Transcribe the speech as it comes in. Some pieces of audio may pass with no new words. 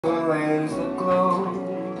Say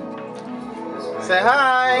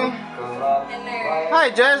hi. Hello. Hi,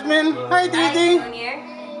 Jasmine. Hi, Didi.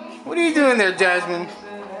 What are you doing there, Jasmine?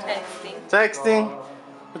 Texting. Texting.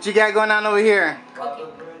 What you got going on over here? Cooking.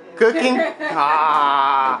 Cooking?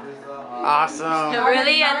 Ah, awesome.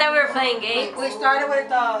 Really? I thought we were playing games. We started with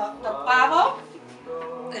the pavo.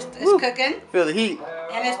 It's cooking. Feel the heat.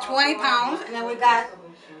 And it's 20 pounds. And then we got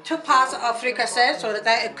 2 pots of fricassee so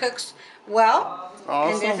that it cooks well.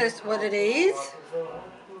 Awesome. And this is what it is.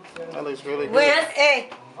 That looks really good.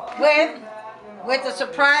 With the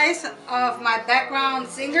surprise of my background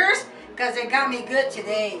singers, because they got me good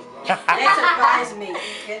today. They surprised me.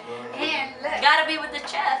 And look. Gotta be with the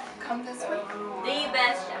chef. Come this way. The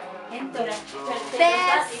best chef.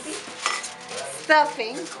 Best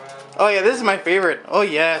stuffing. Oh yeah, this is my favorite. Oh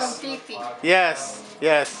yes. From Fifi. Yes.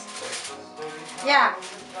 Yes. Yeah,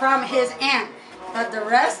 from his aunt. But the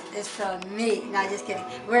rest is from me. Not just kidding.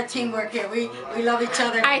 We're teamwork here. We love each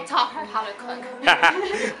other. I taught her how to cook.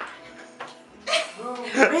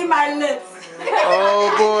 Read my lips.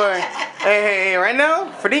 Oh boy. Hey, right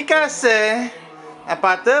now, fricassee and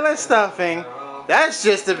patella stuffing. That's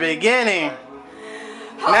just the beginning.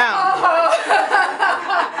 Now.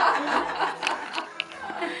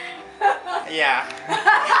 Yeah.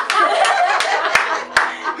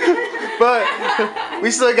 But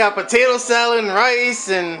we still got potato salad and rice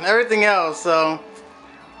and everything else, so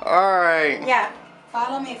alright. Yeah,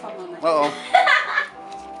 follow me for a moment. Uh-oh.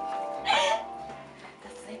 The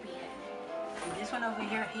sleepyhead. And this one over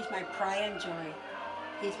here, he's my pride and joy.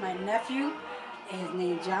 He's my nephew. His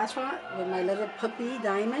name's Joshua with my little puppy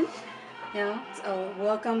Diamond. You know, so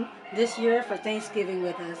welcome this year for Thanksgiving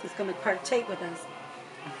with us. He's going to partake with us.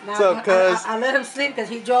 Now, What's up, cuz? I let him sleep because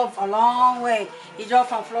he drove a long way. He drove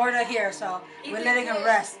from Florida here, so we're letting him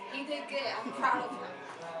rest. He did good. I'm proud of him.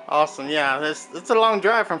 Awesome, yeah. It's a long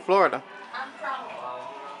drive from Florida. I'm proud of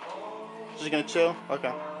him. Just gonna chill?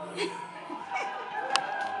 Okay.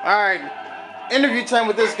 Alright. Interview time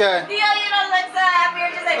with this guy. You don't look so happy.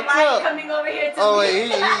 You're just like, What's why up? are you coming over here to Oh me?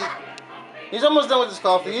 wait, he's almost done with his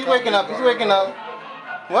coffee. He's waking up. He's waking up.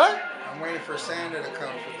 What? I'm waiting for Santa to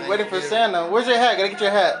come. For Waiting for Thanksgiving. Santa. Where's your hat? Gotta get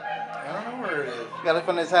your hat. I don't know where it is. Gotta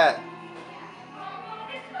find his hat.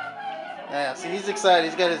 Yeah, see, he's excited.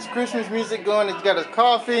 He's got his Christmas music going. He's got his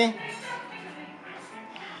coffee.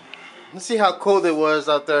 Let's see how cold it was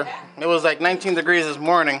out there. It was like 19 degrees this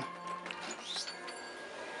morning.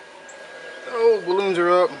 Oh, balloons are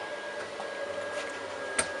up.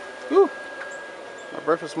 Whew. My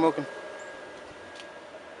breath is smoking.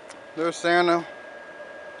 There's Santa.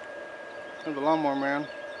 There's the lawnmower man.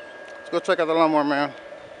 Let's go check out the lawnmower man.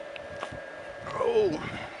 Oh.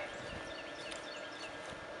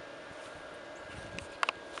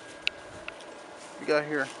 We got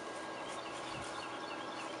here.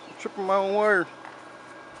 I'm tripping my own wire.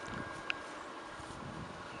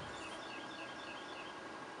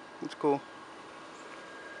 It's cool.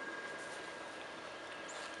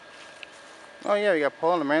 Oh yeah, we got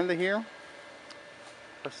Paul and Amanda here.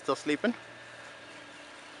 They're still sleeping.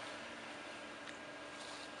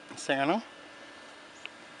 Santa.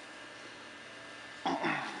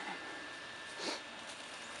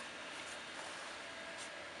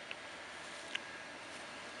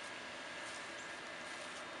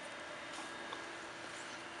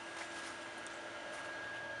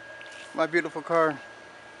 My beautiful car.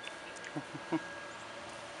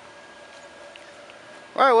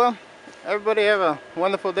 Alright, well, everybody have a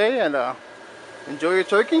wonderful day and enjoy your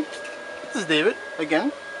turkey. This is David,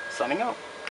 again, signing out.